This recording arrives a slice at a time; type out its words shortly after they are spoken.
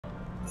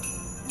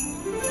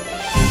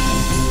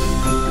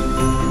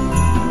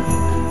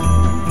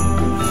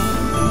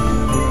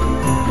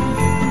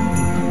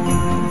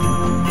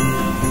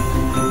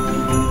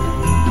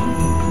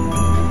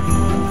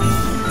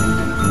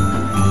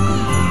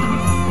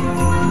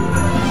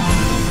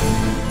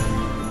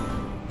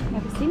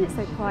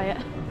quiet.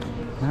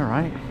 All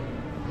right.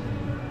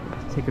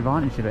 Take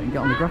advantage of it and get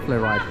on the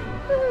Gruffalo ride.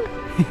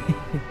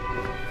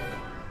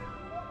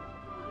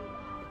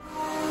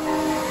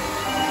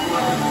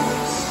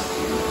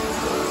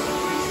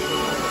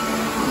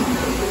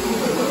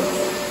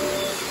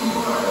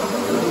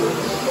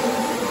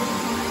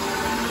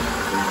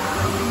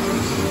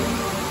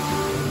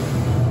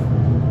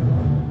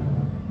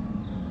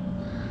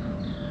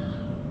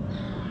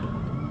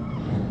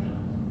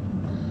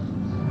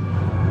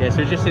 Yeah,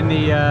 so we're just in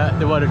the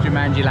world of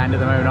Jumanji land at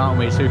the moment, aren't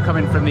we? So we're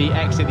coming from the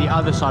exit, the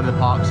other side of the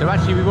park. So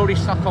actually we've already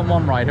stuck on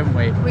one ride, haven't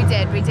we? We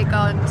did go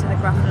on to the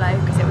Gruffalo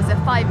because it was a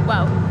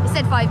it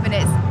said 5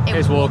 minutes. It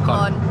was walk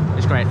on.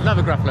 It's great, love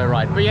a Gruffalo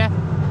ride. But yeah,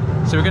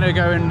 so we're gonna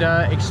go and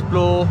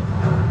explore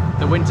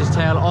the Winter's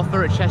Tale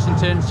offer at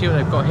Chessington, see what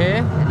they've got here.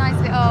 A nice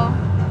little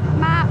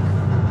map,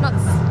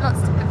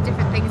 lots of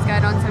different things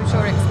going on, so I'm sure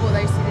we'll explore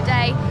those through the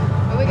day.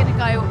 But we're gonna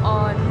go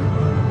on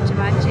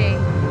Jumanji.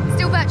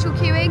 Still virtual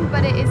queuing,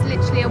 but it is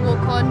literally a walk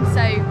on,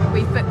 so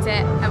we've booked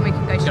it and we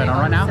can go straight going on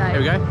right now. So here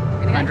we go.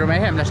 Andrew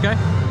Mayhem, let's go.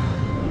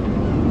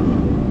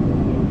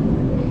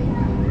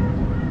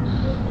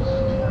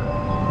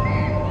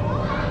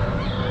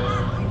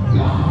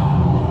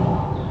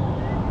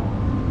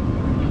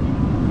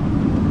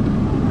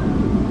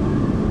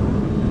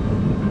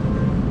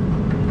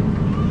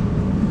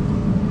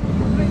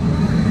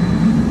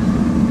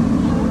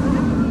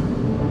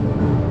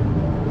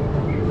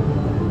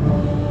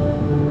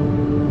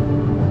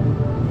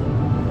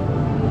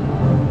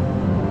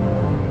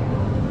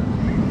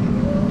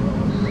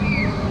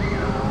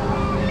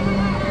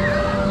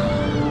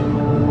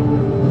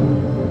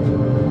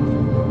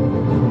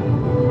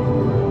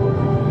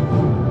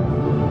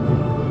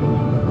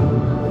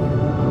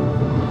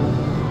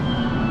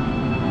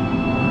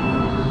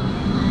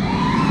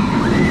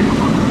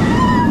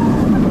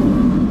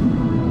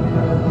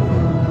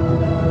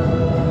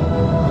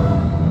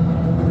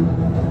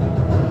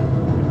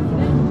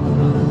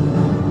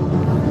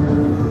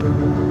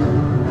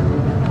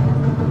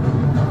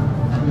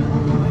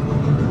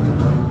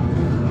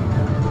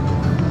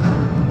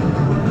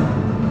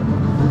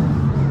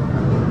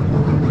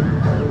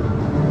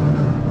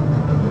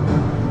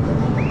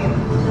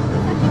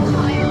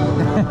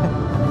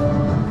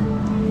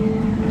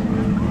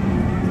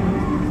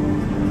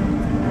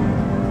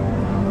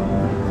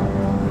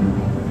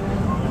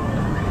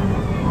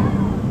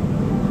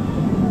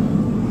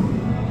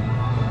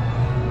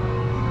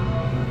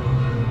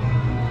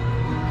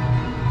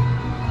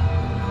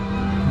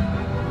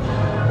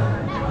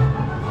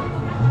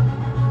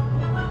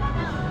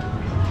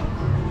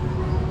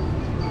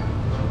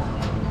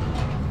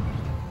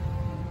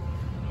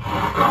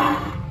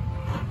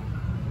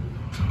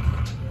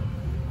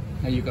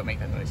 Now you've got to make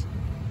that noise.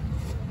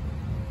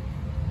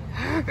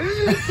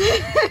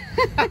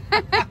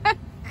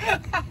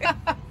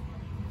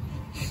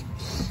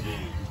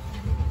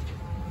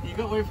 You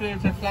got to wait for them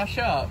to flash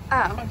up.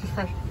 Oh. You can't just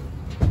flash.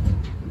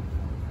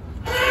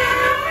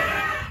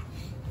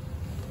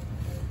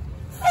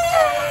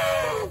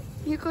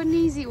 You got an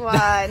easy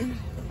one.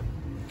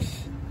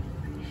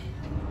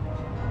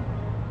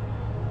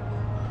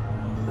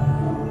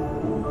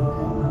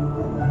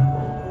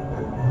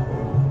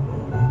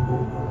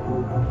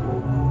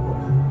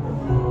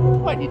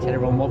 Why don't you tell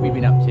everyone what we've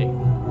been up to?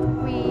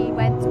 We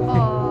went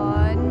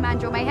on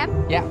Mandrill Mayhem.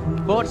 Yeah,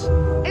 thoughts?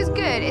 It was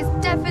good. It's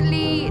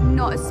definitely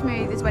not as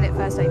smooth as when it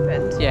first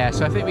opened. Yeah,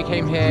 so I think we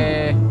came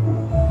here,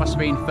 must have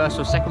been first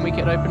or second week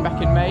it opened back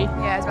in May.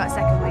 Yeah, it was about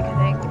second week,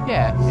 I think.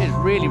 Yeah, it was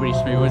really, really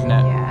smooth, wasn't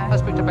it? Yeah.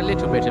 That's picked up a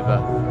little bit of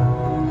a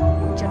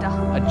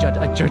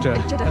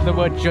judder. The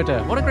word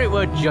judder. What a great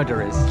word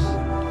judder is.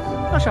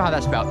 Not sure how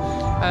that's spelled.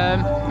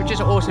 We've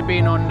just also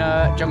been on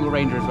Jungle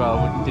Ranger as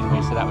well, didn't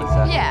we? So that was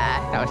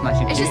that was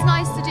nice. It's just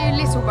nice to do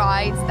little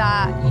rides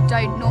that you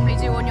don't normally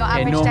do on your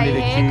average day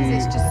here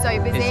because it's just so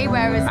busy.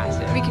 Whereas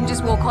massive. we can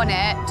just walk on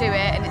it, do it,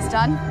 and it's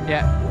done.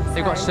 Yeah,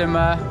 they've got some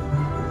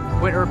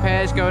winter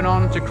repairs going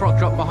on to Croc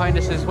Drop behind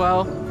us as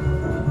well.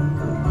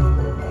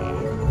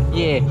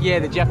 Yeah.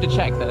 Did you have to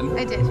check then?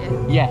 I did,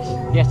 yeah.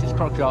 Yes, it's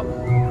Croc Drop.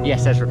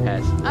 Yes, there's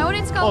repairs. I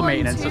wanted to go or on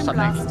maintenance or Toon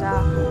something.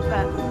 Blaster,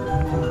 but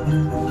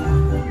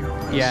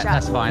yeah,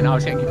 that's fine. I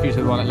was getting confused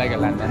with the one at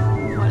Legoland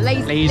then.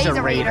 what,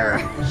 Laser Raider.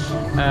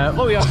 What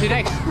are we up to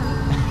next?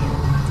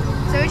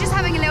 So we're just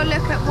having a little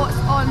look at what's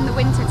on the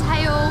Winter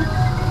Tale.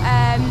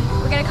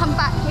 We're going to come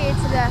back here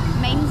to the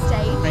main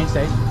stage. Main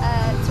stage.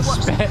 To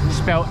watch.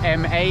 Spell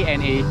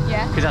M-A-N-E.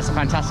 Yeah. Because that's a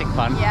fantastic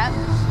pun. Yeah.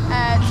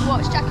 To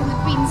watch Jack and the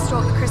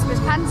Beanstalk, the Christmas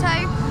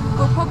panto.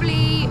 We'll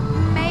probably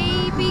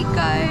maybe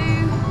go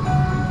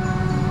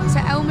to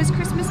Elma's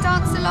Christmas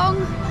dance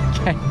along.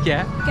 Okay,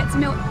 yeah. Get to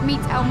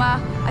meet Elma.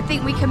 I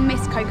think we can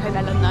miss Coco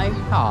Melon though.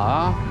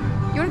 Aww.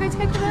 You want to go to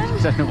Coco Melon?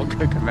 I don't know what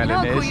Coco Melon is.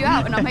 I'll call you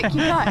out and I'll make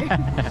you go.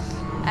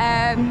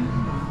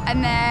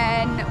 And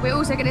then we're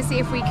also going to see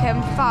if we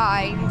can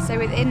find, so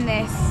within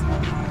this,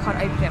 I can't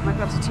open it, my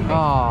gloves are too big.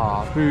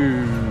 Oh,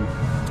 boo.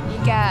 You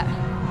get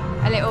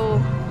a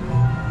little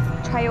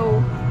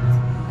trail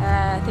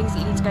things that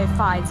you need to go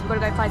find. So we've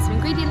got to go find some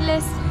ingredient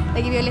lists.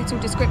 They give you a little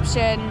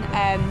description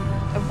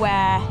of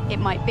where it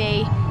might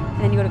be, and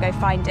then you've got to go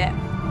find it.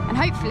 And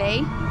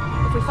hopefully,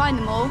 if we find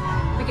them all,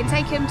 we can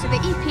take them to the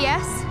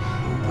EPS,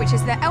 which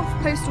is the Elf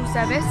Postal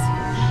Service,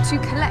 to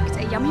collect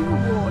a yummy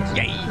reward.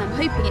 Yay. And I'm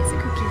hoping it's a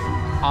cookie.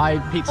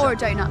 Pizza. Or a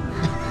donut.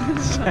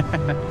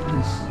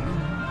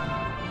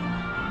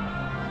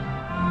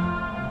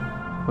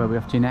 Where are we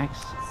off to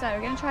next? So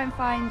we're going to try and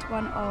find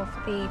one of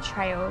the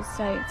trails.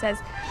 So it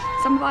says,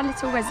 some of our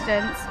little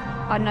residents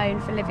are known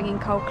for living in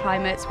cold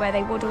climates where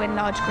they waddle in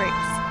large groups.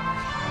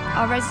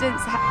 Our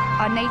residents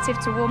are native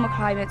to warmer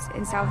climates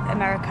in South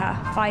America.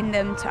 Find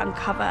them to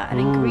uncover an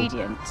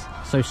ingredient.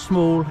 So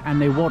small and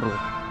they waddle.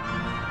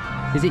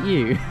 Is it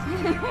you?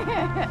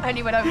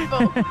 Only when I'm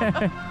full.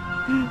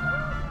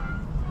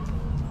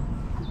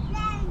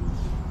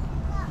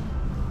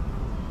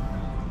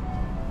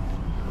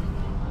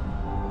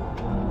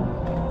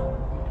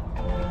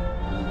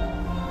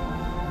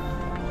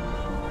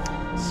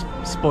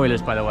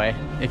 Spoilers, by the way,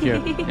 if you're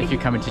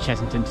coming to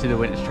Chessington to the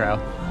Winters Trail.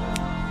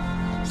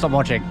 Stop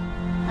watching.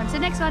 On to the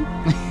next one.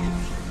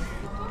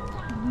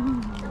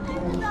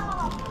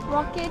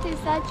 Rocket, is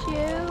that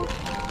you?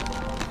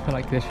 I feel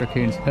like this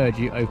raccoon's heard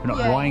you open up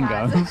wine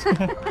gums.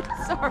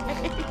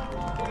 Sorry.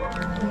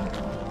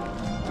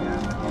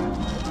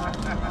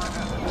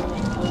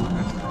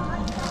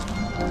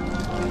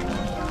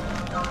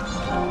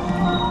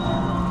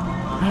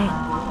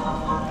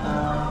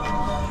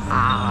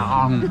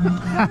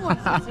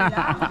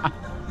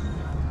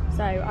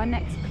 So our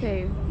next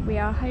clue, we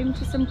are home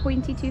to some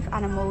pointy-toothed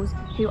animals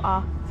who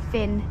are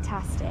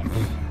fantastic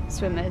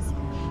swimmers.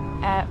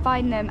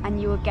 Find them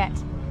and you will get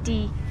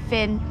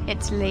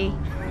definitely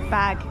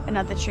bag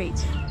another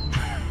treat.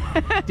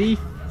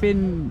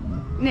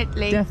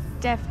 Definitely.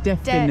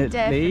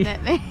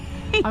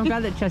 I'm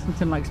glad that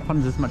Chessington likes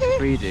puns as much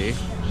as we do.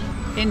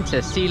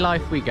 Into sea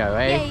life we go,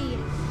 eh? Yay.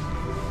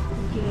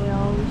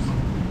 Girls.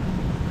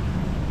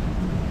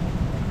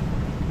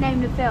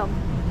 Name the film.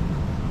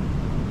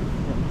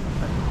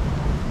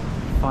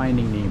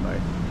 Finding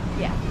Nemo.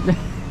 Yeah.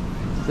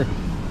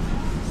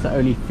 It's the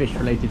only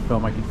fish-related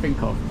film I can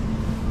think of.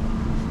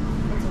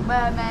 Little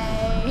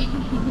Mermaid.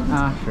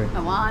 Ah, true.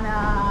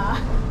 Moana.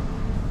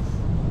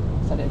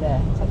 Is that it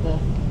there? Is that the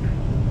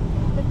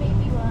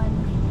baby one?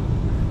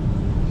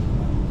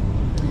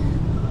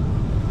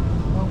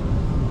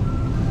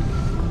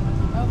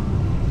 Oh.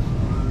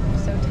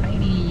 So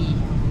tiny.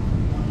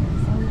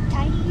 So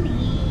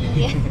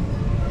tiny.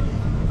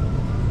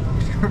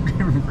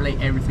 Relate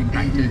everything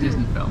back to a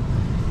Disney film.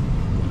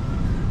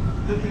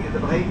 Looking at the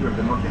behaviour of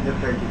them, I think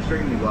they've coped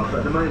extremely well, but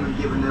at the moment,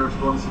 given their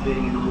response to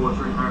being in the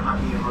water and how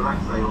happy and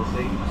relaxed they all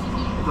seem,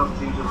 it doesn't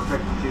seem to have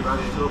affected too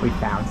badly at all. We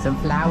found some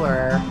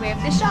flour. We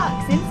have the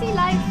sharks in sea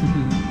life.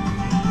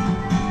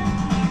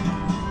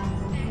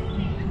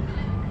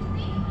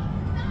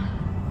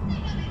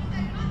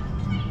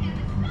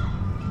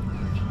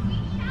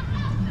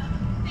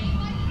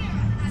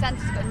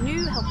 Santa's got a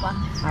new helper.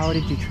 How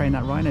did you train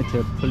that rhino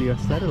to pull your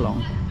sled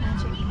along?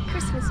 Magic.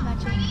 Christmas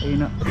magic. Are you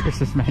not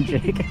Christmas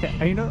magic?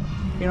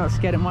 You're not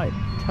scared it might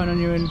turn on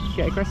you and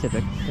get aggressive?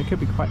 It could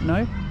be quite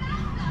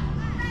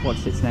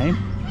What's its name?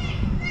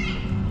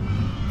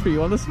 Put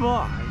you on the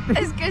spot.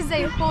 I was gonna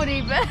say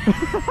horny, but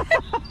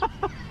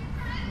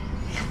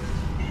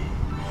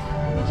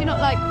did you not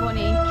like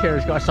horny?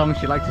 Kira's got a song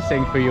she'd like to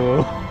sing for you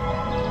all.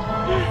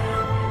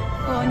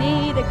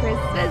 Horny the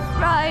Christmas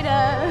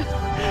rider.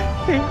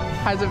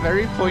 Has a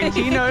very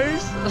pointy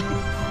nose.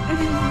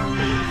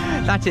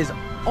 That is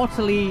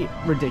utterly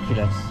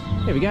ridiculous.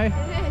 Here we go.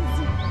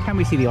 Can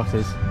we see the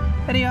otters?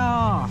 There they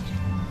are.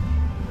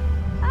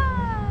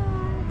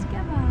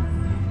 Together.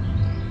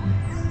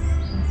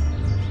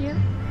 Cute.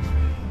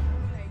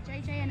 So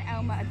JJ and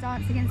Elma are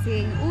dancing and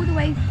singing all the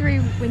way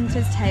through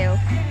Winter's Tale,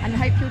 and I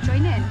hope you'll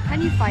join in.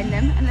 Can you find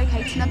them and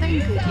locate another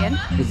ingredient?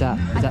 Is that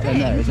them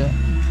there? Is it? I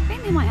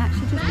think they might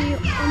actually just be on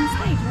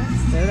stage,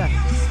 right? There.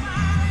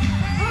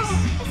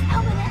 It's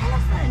Elma the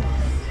elephant.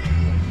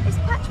 It's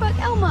Patchwork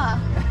Elma.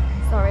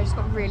 Sorry, I just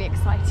got really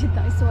excited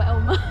that I saw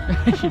Elma.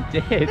 You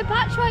did. The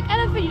patchwork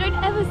elephant, you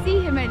don't ever see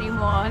him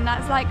anymore, and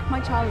that's like my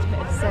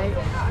childhood. So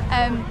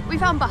we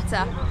found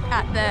Butter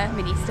at the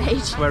mini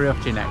stage. Where are we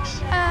off to next?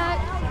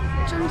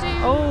 Do you want to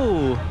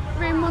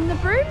do Room on the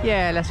Broom?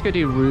 Yeah, let's go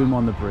do Room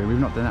on the Broom. We've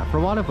not done that for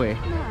a while, have we?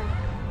 No.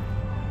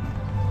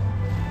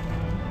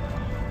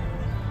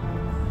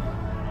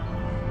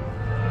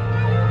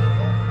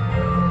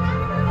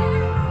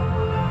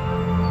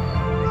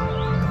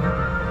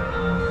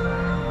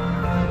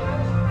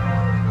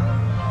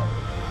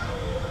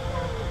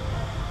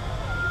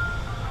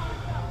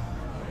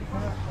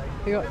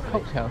 They got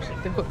cocktails.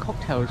 They've got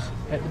cocktails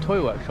at the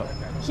toy workshop.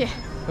 Yeah.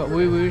 Got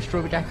woo woo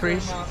strawberry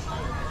daiquiris.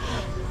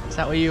 Is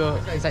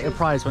that your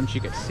prize once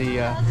you get to see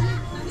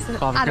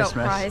Father Adult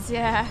Christmas? prize,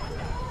 yeah.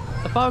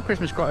 The Father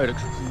Christmas grotto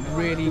looks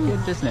really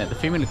good, doesn't it? The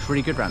theming looks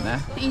really good around there.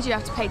 You do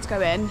have to pay to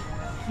go in.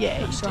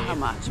 Yeah, Not sure how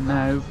much.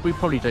 No, we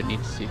probably don't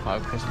need to see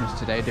Father Christmas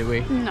today, do we?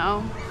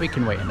 No. We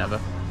can wait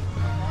another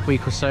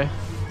week or so.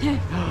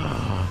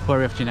 Where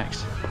are we off to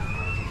next?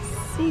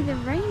 See the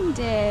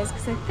reindeers,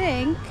 because I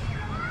think...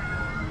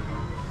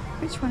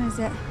 Which one is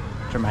it?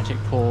 Dramatic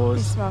pause.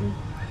 This one.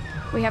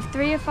 We have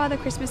 3 of Father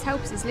Christmas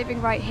helpers living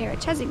right here at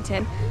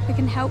Chessington who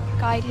can help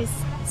guide his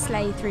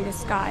sleigh through the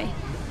sky.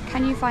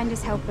 Can you find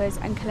his helpers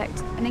and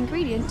collect an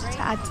ingredient to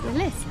add to the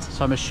list?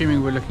 So I'm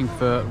assuming we're looking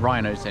for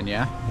rhinos then,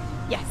 yeah?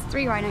 Yes,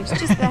 3 rhinos,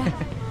 just there.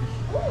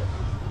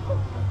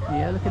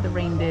 Yeah, look at the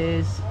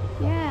reindeers.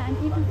 Yeah, and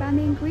even found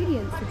the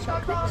ingredients for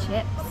chocolate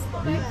chips.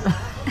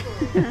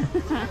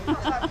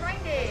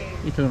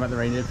 You're talking about the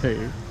reindeer poo?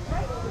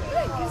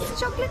 Look, it's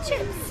chocolate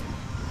chips.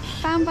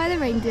 Found by the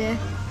reindeer,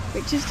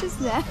 which is just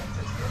there.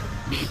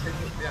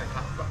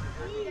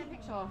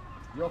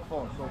 Your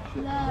phone, so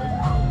shit.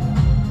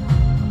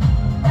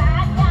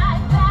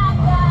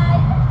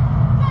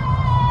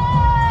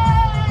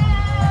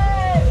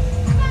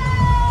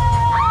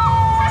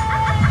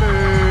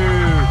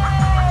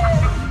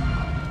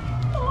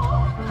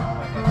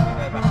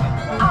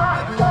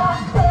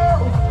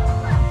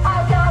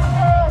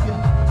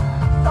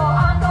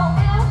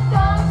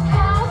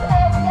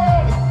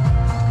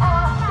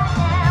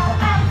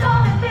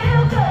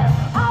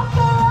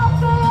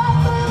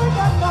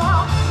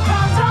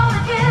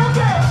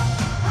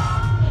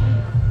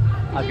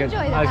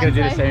 I was going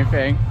to do the same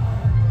thing.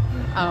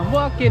 I'm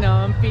walking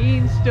on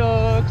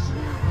beanstalks.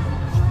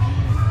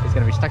 It's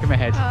going to be stuck in my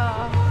head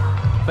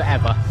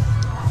forever.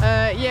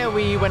 Yeah,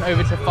 we went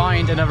over to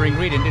find another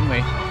ingredient, didn't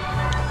we?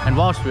 And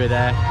whilst we were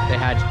there, they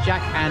had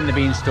Jack and the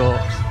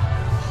Beanstalk's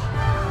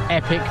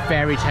Epic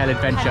Fairy Tale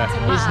Adventure.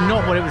 It's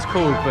not what it was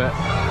called, but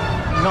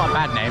not a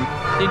bad name.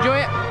 Did you enjoy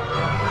it?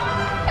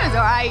 It was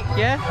alright.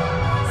 Yeah?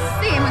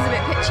 Singing was a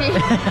bit pitchy.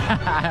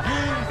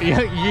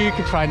 you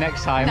could try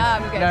next time. No,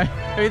 I'm good. No?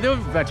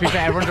 But to be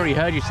fair, everyone's already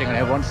heard you sing on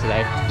it once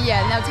today.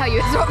 Yeah, and they'll tell you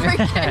it's not very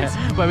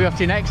good. Where are we off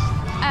to next?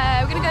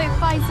 We're going to go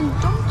find some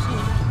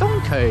donkeys.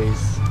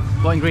 Donkeys.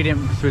 What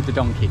ingredients with the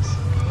donkeys?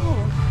 Oh.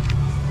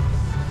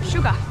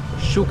 Sugar.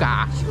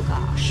 Sugar.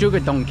 Sugar. Sugar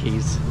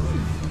donkeys.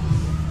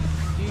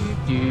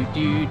 Do.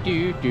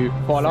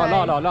 La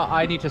la la la.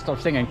 I need to stop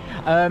singing.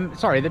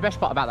 Sorry, the best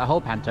part about the whole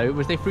panto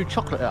was they threw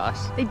chocolate at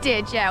us. They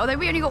did, yeah. Although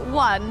we only got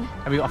one.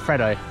 And we got a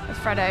Freddo. A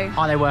Freddo.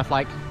 Aren't they worth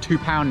like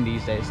 £2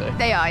 these days though?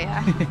 They are,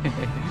 yeah.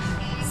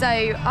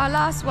 So our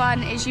last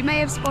one is you may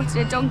have spotted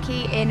a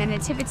donkey in a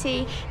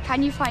nativity.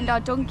 Can you find our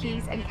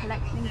donkeys and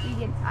collect an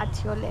ingredient to add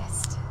to your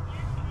list?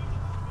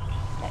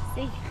 Let's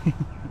see.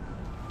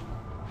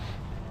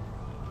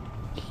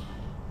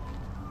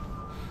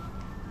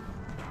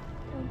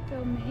 Don't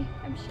film me,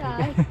 I'm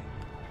shy.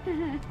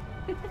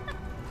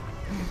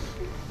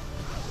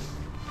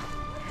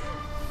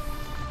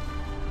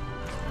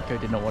 Go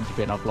did not want to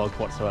be in our vlog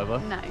whatsoever.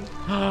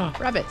 No.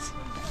 Rabbits.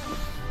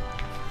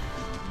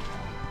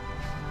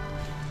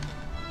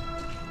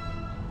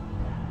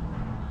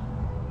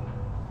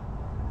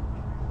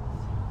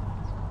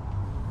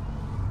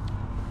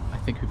 I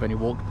think we've only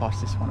walked past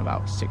this one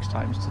about 6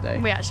 times today.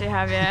 We actually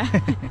have, yeah.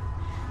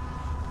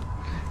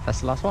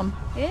 That's the last one.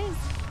 It is.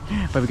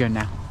 Where are we going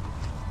now?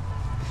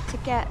 To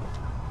get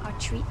our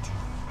treat.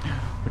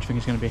 What do you think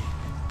it's going to be?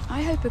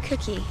 I hope a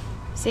cookie,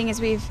 seeing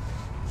as we've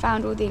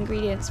found all the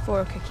ingredients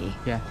for a cookie.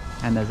 Yeah,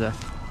 and there's a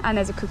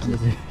cookie.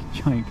 There's a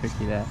giant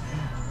cookie there.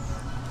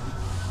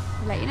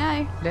 I'll let you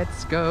know.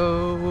 Let's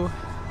go.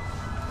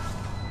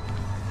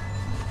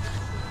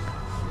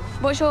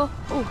 What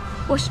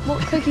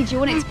cookie do you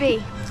want it to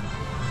be?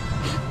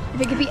 If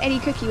it could be any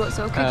cookie, what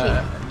sort of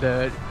cookie?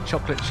 The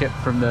chocolate chip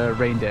from the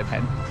reindeer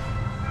pen.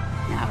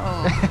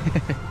 No.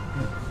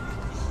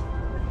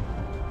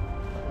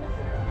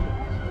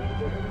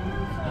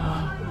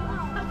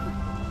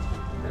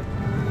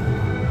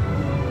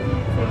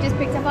 We've just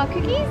picked up our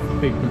cookies.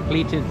 We've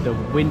completed the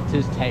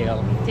winter's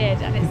tale. We did,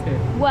 and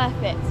it's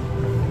worth it.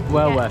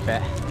 Well worth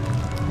it.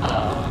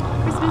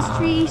 Christmas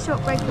tree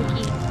shortbread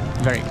cookie.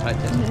 Very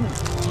excited.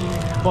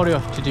 What are we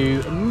off to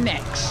do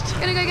next?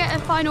 Gonna go get a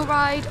final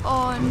ride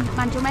on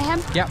Mandrill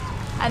Mayhem. Yep.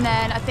 And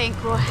then I think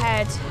we'll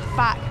head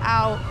back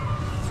out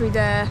through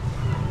the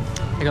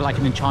They got like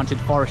an enchanted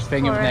forest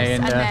thing, haven't they?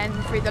 and then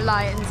through the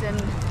lions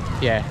and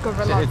yeah,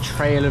 gorillas. the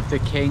Trail of the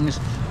Kings.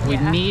 We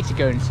need to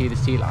go and see the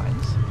sea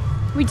lions.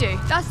 We do.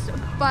 That's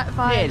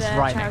via It's the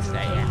right Trails next of the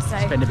day. Kings, so.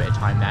 Spend a bit of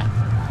time there.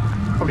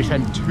 Probably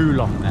spend too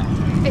long there.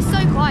 It's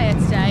so quiet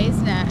today,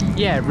 isn't it?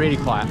 Yeah, really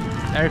quiet.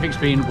 Everything's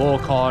been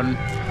walk on.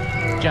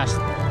 Just,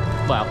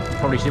 well,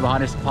 probably see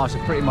behind us. The paths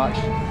are pretty much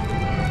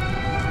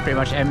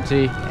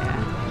empty.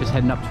 Yeah. Just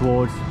heading up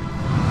towards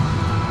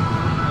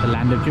the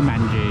land of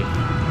Jumanji.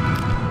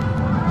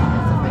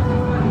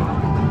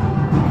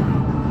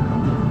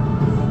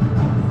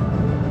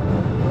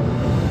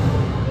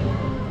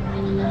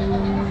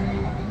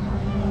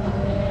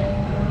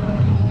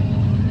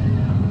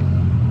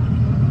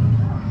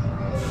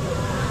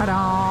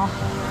 Ta-da!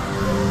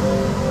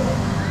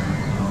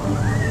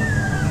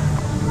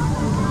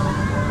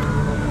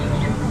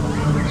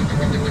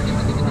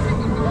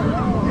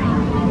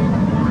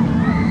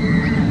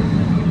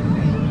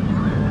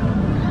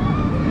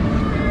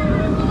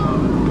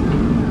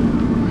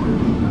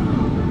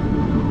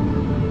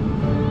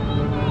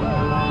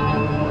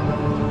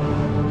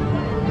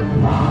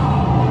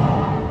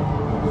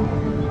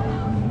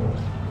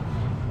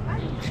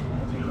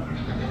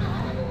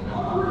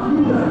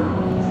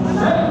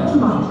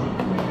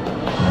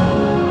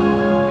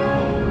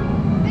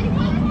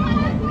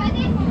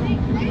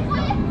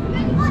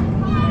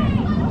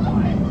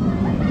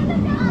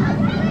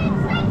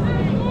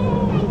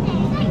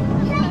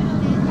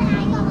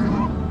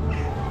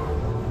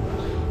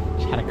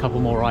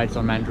 rides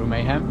on Mandrill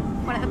Mayhem.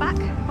 One at the back,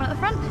 one at the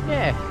front.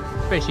 Yeah,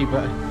 basically,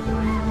 but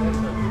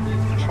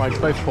tried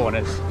both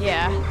corners.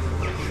 Yeah.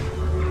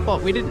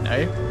 What we didn't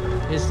know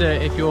is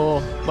that if you're,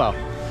 well,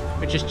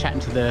 we're just chatting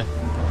to the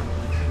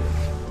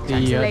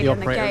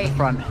operator at the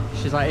front.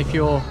 She's like, if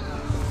you're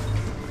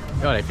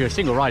a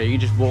single rider, you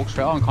can just walk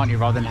straight on, can't you,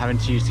 rather than having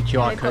to use the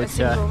QR code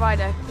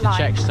to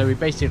check. So we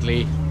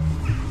basically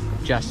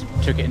just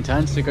took it in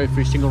turns to go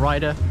through single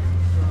rider.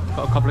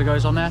 Got a couple of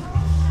goes on there.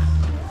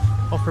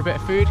 Off for a bit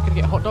of food. Gonna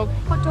get a hot dog.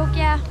 Hot dog,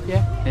 yeah.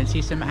 Yeah, then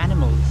see some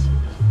animals.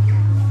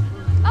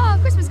 Oh,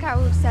 Christmas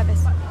carol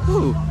service.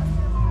 Ooh.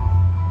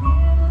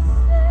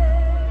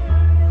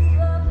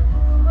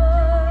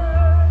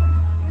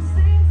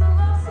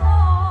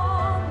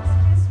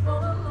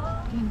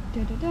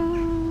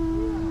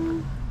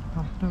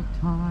 Hot dog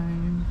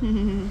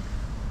time.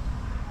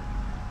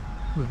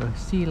 With a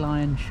sea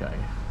lion show.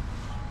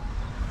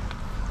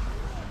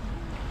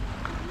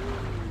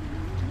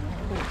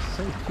 Oh,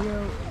 so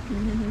cute.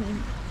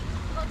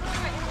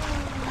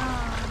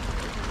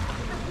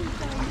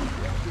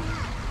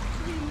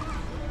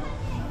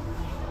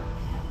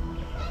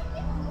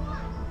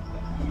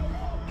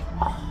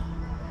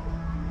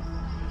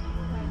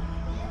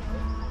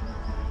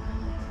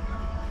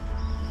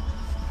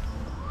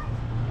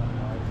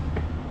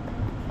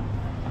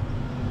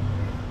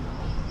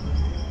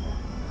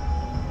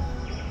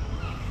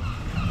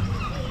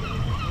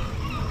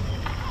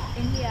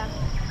 In here,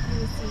 you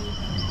will see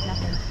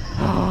nothing.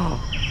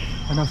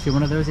 I've not seen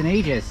one of those in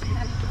ages.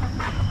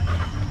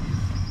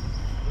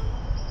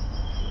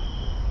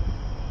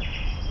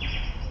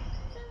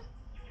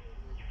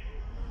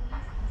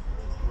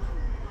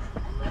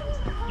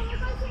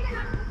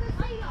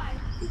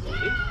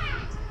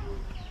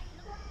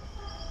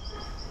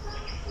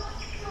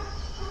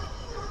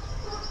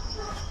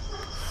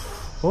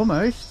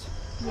 Almost.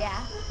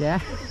 Yeah. Yeah.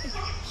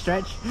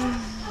 Stretch.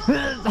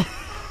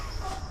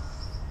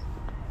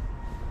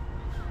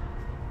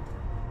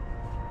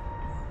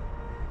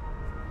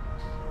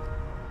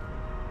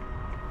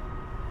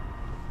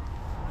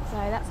 So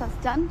that's us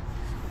done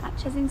at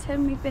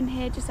Chessington. We've been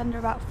here just under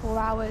about 4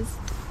 hours.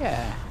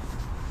 Yeah.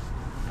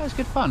 That was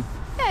good fun.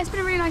 Yeah, it's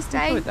been a really nice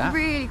day. Enjoyed that.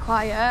 Really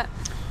quiet.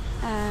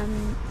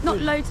 Not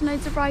loads and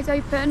loads of rides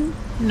open.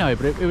 No,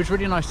 but it was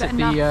really nice But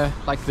that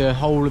like the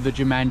whole of the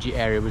Jumanji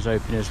area was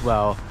open as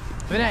well.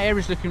 I mean, that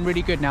area's looking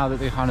really good now that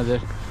the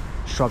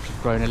shrubs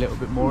have grown a little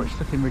bit more. It's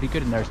looking really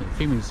good in there, isn't it? The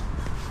theme is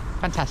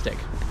fantastic.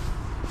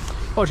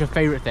 What was your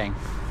favourite thing?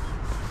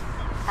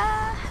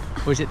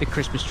 Or was it the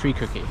Christmas tree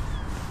cookie?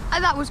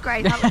 That was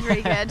great. That was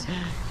really good.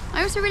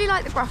 I also really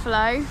like the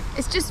Gruffalo.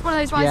 It's just one of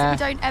those rides that we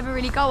don't ever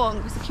really go on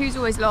because the queue's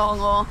always long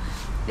or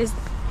there's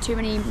too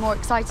many more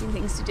exciting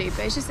things to do.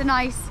 But it's just a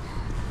nice,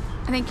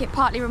 I think it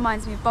partly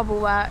reminds me of Bubble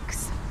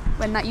Works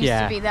when that used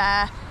to be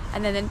there,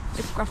 and then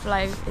the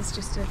Gruffalo is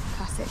just a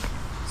classic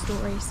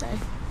story. So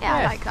yeah,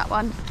 I like that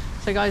one.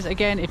 So guys,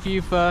 again, if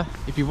you've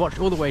watched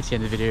all the way to the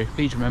end of the video,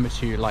 please remember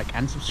to like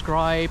and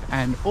subscribe,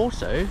 and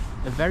also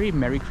a very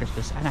Merry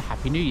Christmas and a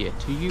Happy New Year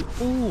to you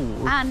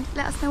all. And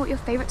let us know what your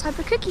favourite type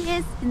of cookie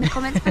is in the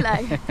comments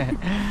below.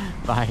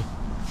 Bye.